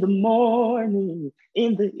in the morning,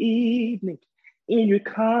 in the evening, in your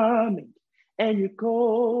coming and your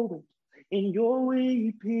going, in your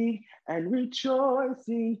weeping and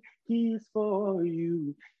rejoicing. He is for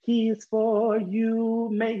you. He is for you.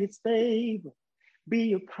 May his favor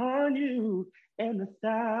be upon you and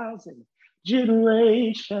 1,000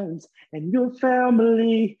 generations, and your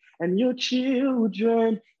family and your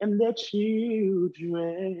children and their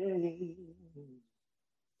children.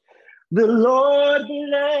 The Lord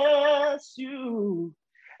bless you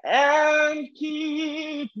and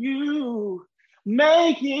keep you.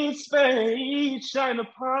 Make his face shine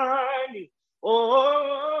upon you.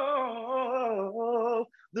 Oh,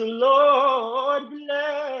 the Lord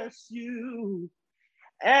bless you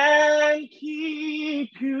and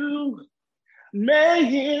keep you. May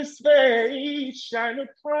his face shine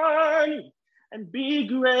upon you and be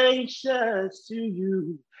gracious to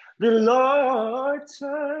you. The Lord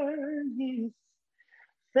turn his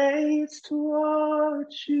face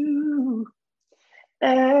towards you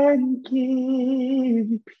and give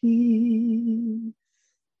you peace.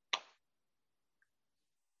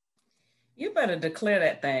 You better declare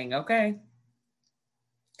that thing, okay?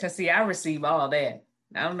 Because, see, I receive all that.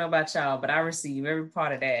 I don't know about y'all, but I receive every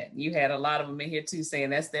part of that. You had a lot of them in here, too,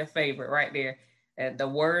 saying that's their favorite right there. The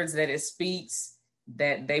words that it speaks,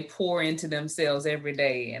 that they pour into themselves every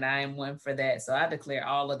day, and I am one for that. So I declare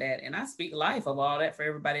all of that, and I speak life of all that for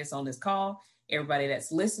everybody that's on this call, everybody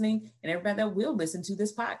that's listening, and everybody that will listen to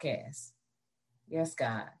this podcast. Yes,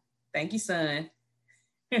 God. Thank you, son.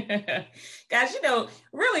 Guys,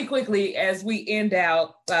 really quickly as we end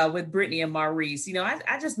out with Brittani and Maurice,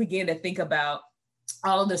 I just began to think about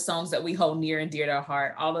all of the songs that we hold near and dear to our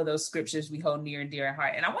heart, all of those scriptures we hold near and dear to our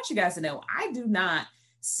heart. And I want you guys to know, I do not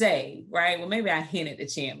say, right? Well, maybe I hinted to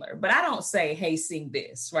Chandler, but I don't say, hey, sing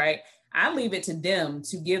this, right? I leave it to them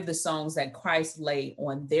to give the songs that Christ laid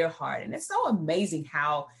on their heart. And it's so amazing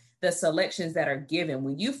how the selections that are given,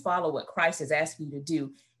 when you follow what Christ has asked you to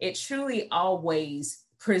do, it truly always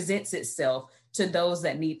presents itself to those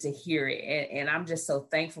that need to hear it. And I'm just so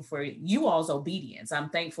thankful for you all's obedience. I'm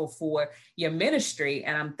thankful for your ministry,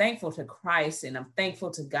 and I'm thankful to Christ, and I'm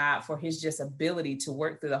thankful to God for his just ability to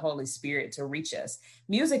work through the Holy Spirit to reach us.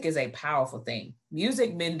 Music is a powerful thing.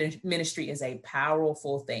 Music ministry is a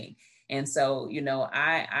powerful thing. And so,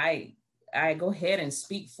 I go ahead and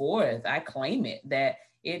speak forth. I claim it, that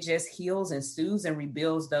it just heals and soothes and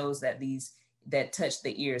rebuilds those that touch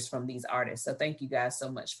the ears from these artists. So thank you guys so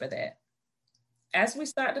much for that. As we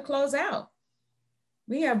start to close out,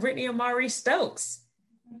 we have Brittani and Maurice Stokes.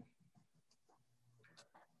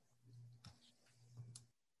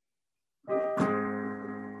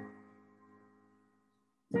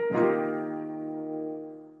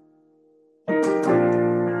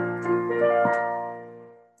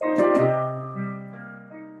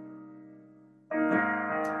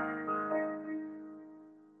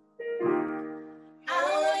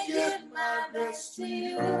 To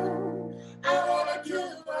you, I wanna do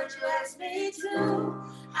what you ask me to.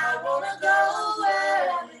 I wanna go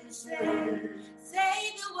where you say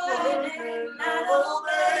the word and not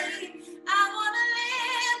obey. I wanna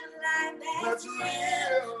live a life that's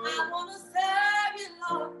real. I wanna serve you,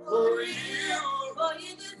 Lord, for real. For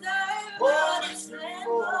you deserve all this and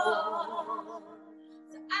more.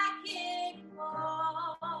 So I give you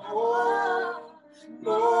more.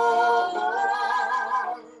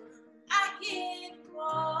 I give you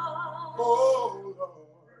more. Oh,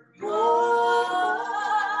 Lord.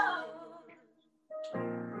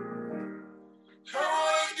 I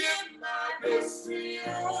wanna give my best to you.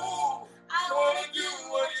 I wanna do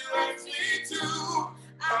what you ask me to.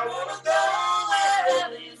 I wanna go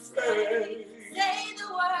wherever you say. Say the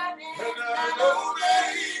word and I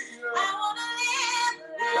obey. I wanna live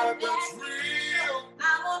a life that's real. I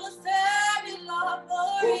wanna serve you, Lord, for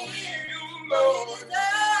real.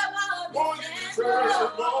 Lord, you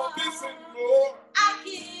deserve all this and more. I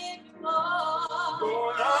give you more.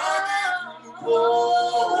 Lord, I give you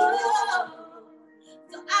more.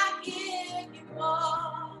 So I give you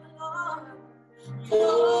more, Lord.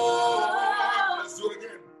 More. Let's do it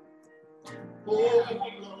again. Oh,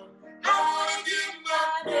 Lord. I wanna give my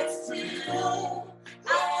best to you.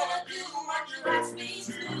 I wanna do what you ask me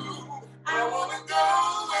to. I wanna go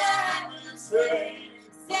wherever you say.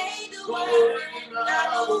 Say the word and I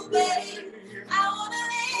obey. I wanna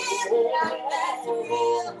live a life that's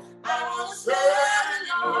real. I wanna serve the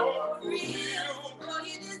Lord for real. For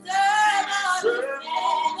you deserve all this and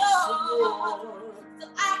more. So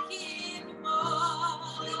I give you more.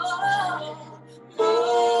 More.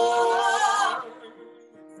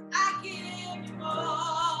 I give you more.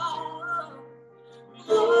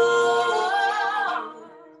 More.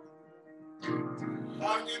 I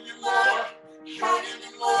give you more. I give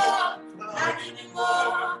you more. I give you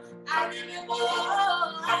more. I give you more.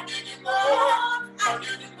 I give you more. I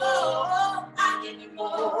give you more. I give you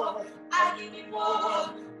more. I give you more.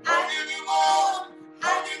 I give you more.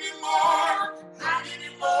 I give you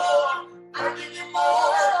more. I give you more.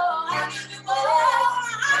 I give you more.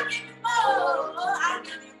 I give you more. I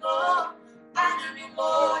give you more. I give you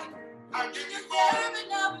more. I give you more. I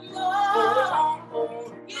give you more.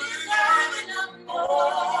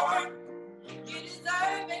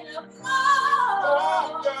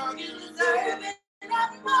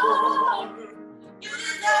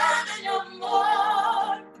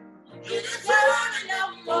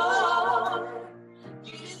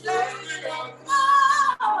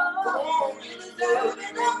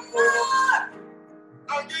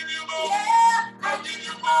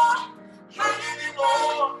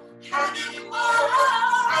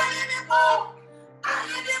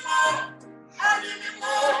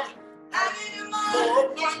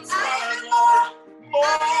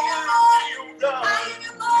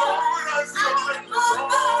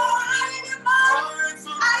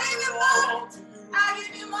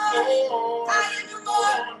 Oh, I give you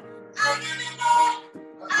more. I give you more.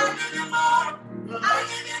 I give you more. I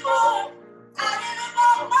give you more. I give you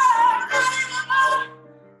more. I give you more.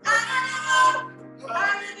 I give you more. I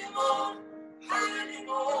give you more. I give you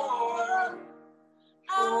more.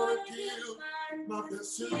 I wanna give my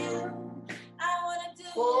best to you. I wanna do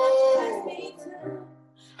what you ask me to.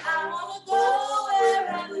 I wanna go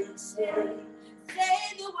wherever you say. Say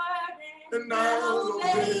the word and I'll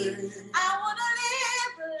obey. I wanna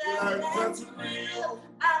live a life that's real.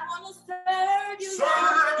 I wanna serve you,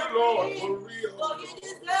 Serve you, Lord, for for real. For you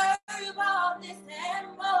deserve all this and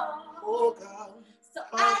more. Oh God, So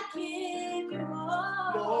I give you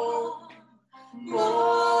more.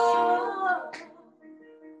 More.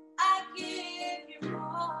 I give you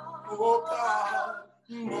more. Oh God,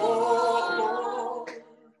 more.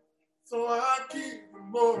 So I give you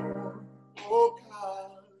more. Oh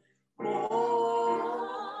God,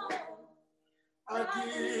 more. I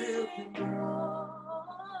give you more.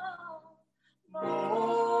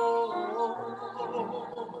 More.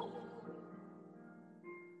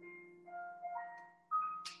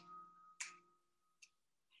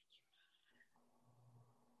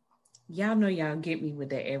 Y'all know y'all get me with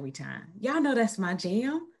that every time. Y'all know that's my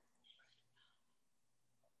jam.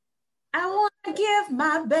 I want to give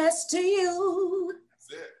my best to you.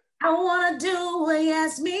 That's it. I want to do what you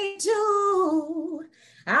ask me to.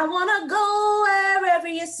 I want to go wherever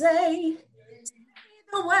you say. Say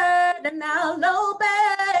the word and I'll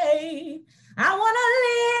obey. I want to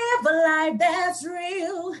live a life that's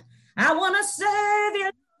real. I want to serve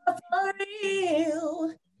you for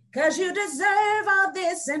real. 'Cause you deserve all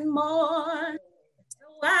this and more. So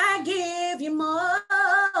I give you more.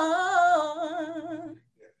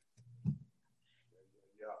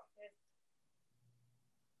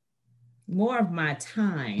 More of my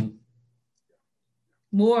time,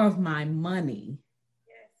 more of my money,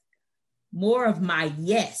 more of my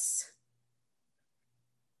yes,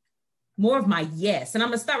 more of my yes. And I'm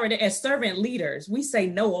gonna start right there. As servant leaders, we say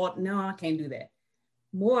no, no, I can't do that.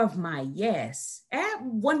 More of my yes. Add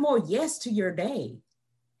one more yes to your day.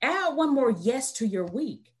 Add one more yes to your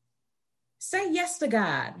week. Say yes to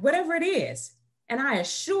God, whatever it is. And I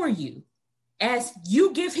assure you, as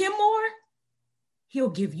you give him more, he'll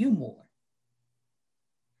give you more.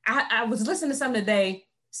 I was listening to something today,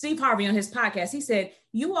 Steve Harvey on his podcast. He said,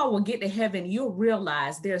 you all will get to heaven, you'll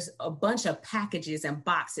realize there's a bunch of packages and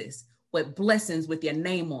boxes with blessings with your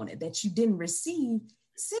name on it that you didn't receive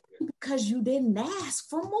simply because you didn't ask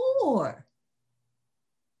for more.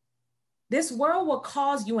 This world will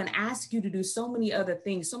cause you and ask you to do so many other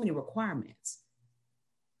things, so many requirements.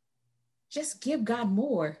 Just give God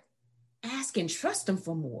more, ask and trust him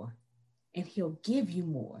for more, and he'll give you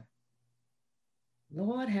more.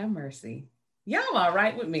 Lord have mercy. Y'all all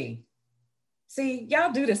right with me? See,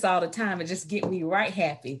 y'all do this all the time and just get me right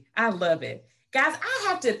happy. I love it. Guys, I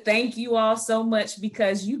have to thank you all so much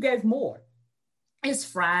because you gave more. It's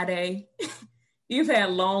Friday. You've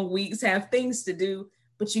had long weeks, have things to do,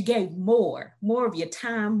 but you gave more of your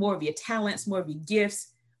time, more of your talents, more of your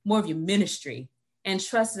gifts, more of your ministry. And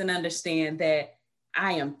trust and understand that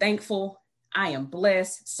I am thankful. I am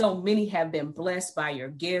blessed. So many have been blessed by your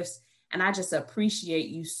gifts. And I just appreciate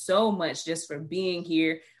you so much just for being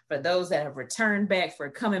here, for those that have returned back, for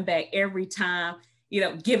coming back every time,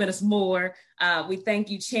 giving us more. We thank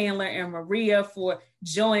you, Chandler and Maria, for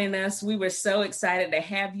joining us. We were so excited to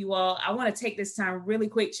have you all. I want to take this time really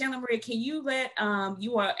quick. Chandler, Maria, can you let,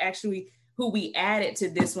 you are actually who we added to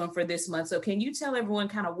this one for this month. So can you tell everyone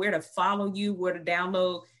kind of where to follow you, where to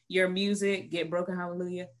download your music, Get Broken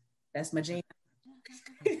Hallelujah? That's my jam.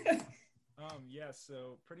 Yeah,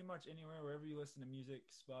 so pretty much anywhere, wherever you listen to music,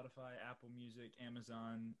 Spotify, Apple Music,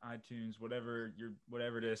 Amazon, iTunes, whatever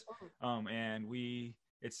it is. And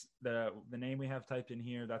it's the name we have typed in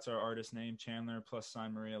here. That's our artist name, Chandler +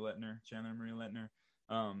 Maria Letner, Chandler Maria Letner.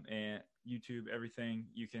 And YouTube, everything,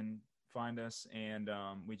 you can find us. And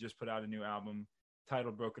we just put out a new album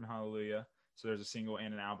titled Broken Hallelujah. So there's a single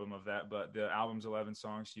and an album of that, but the album's 11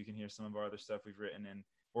 songs. So you can hear some of our other stuff we've written, and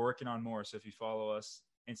we're working on more. So if you follow us,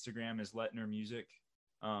 Instagram is Letner Music.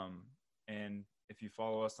 And if you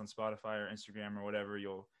follow us on Spotify or Instagram or whatever,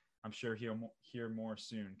 I'm sure hear more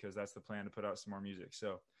soon, because that's the plan, to put out some more music.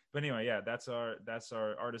 So, but anyway, yeah, that's our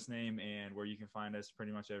artist name and where you can find us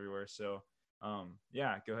pretty much everywhere. So,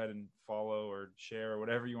 yeah, go ahead and follow or share or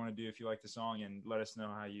whatever you want to do if you like the song, and let us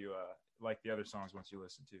know how you like the other songs once you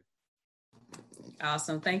listen to.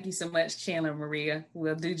 Awesome. Thank you so much, Chandler, Maria.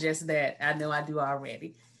 We'll do just that. I know I do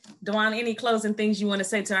already. Dwan, any closing things you want to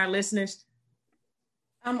say to our listeners?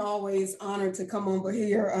 I'm always honored to come over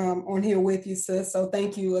here on here with you, sis. So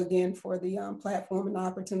thank you again for the platform and the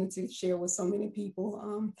opportunity to share with so many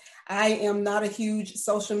people. I am not a huge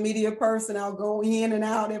social media person. I'll go in and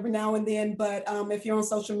out every now and then, but if you're on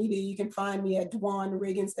social media, you can find me at Dwan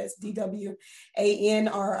Riggins. That's DWANRIGGINS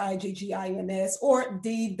or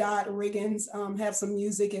D.Riggins. Have some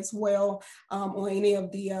music as well on any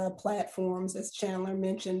of the platforms, as Chandler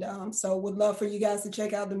mentioned. So would love for you guys to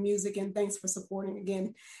check out the music, and thanks for supporting again.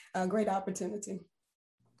 A great opportunity.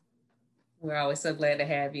 We're always so glad to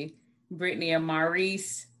have you. Brittani and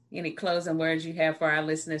Maurice, any closing words you have for our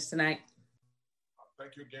listeners tonight?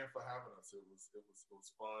 Thank you again for having us. It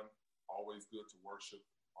was fun. Always good to worship.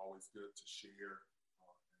 Always good to share.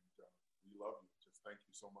 And we love you. Just thank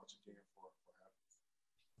you so much again for having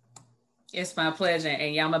us. It's my pleasure.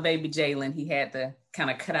 And y'all, my baby Jalen, he had to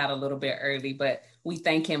kind of cut out a little bit early, but we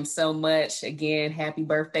thank him so much. Again, happy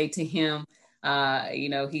birthday to him.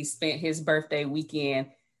 He spent his birthday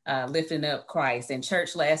weekend lifting up Christ in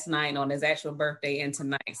church last night on his actual birthday and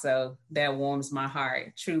tonight. So that warms my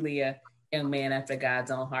heart. Truly a young man after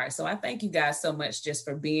God's own heart. So I thank you guys so much just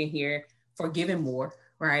for being here, for giving more,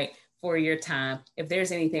 right? For your time. If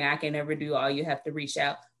there's anything I can ever do, all you have to reach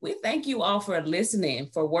out. We thank you all for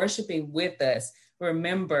listening, for worshiping with us.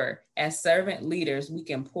 Remember, as servant leaders, we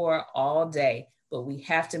can pour all day, but we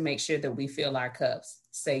have to make sure that we fill our cups.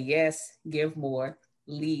 Say yes, give more,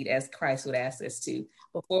 lead as Christ would ask us to.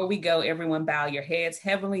 Before we go, everyone bow your heads.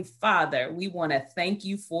 Heavenly Father, we want to thank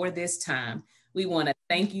you for this time. We want to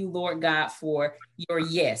thank you, Lord God, for your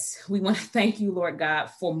yes. We want to thank you, Lord God,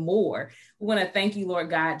 for more. We want to thank you, Lord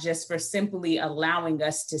God, just for simply allowing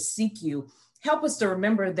us to seek you. Help us to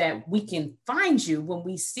remember that we can find you when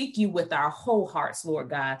we seek you with our whole hearts,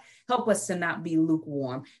 Lord God. Help us to not be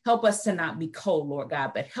lukewarm. Help us to not be cold, Lord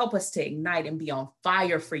God, but help us to ignite and be on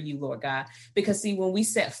fire for you, Lord God. Because see, when we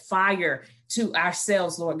set fire to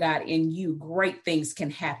ourselves, Lord God, in you, great things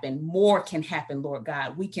can happen. More can happen, Lord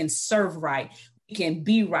God. We can serve right. We can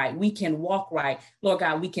be right. We can walk right. Lord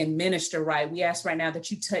God, we can minister right. We ask right now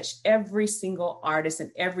that you touch every single artist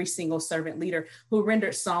and every single servant leader who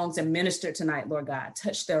rendered songs and ministered tonight, Lord God.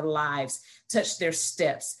 Touch their lives, touch their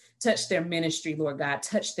steps, touch their ministry, Lord God.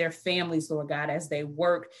 Touch their families, Lord God, as they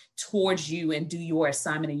work towards you and do your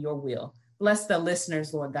assignment and your will. Bless the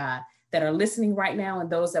listeners, Lord God, that are listening right now and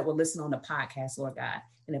those that will listen on the podcast, Lord God.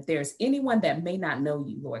 And if there's anyone that may not know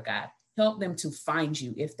you, Lord God, help them to find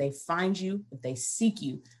you. If they find you, if they seek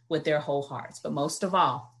you with their whole hearts. But most of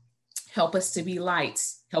all, help us to be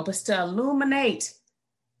lights. Help us to illuminate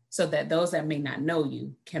so that those that may not know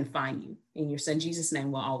you can find you. In your son, Jesus'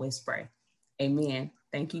 name, we'll always pray. Amen.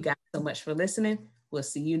 Thank you guys so much for listening. We'll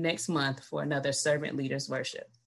see you next month for another Servant Leaders Worship.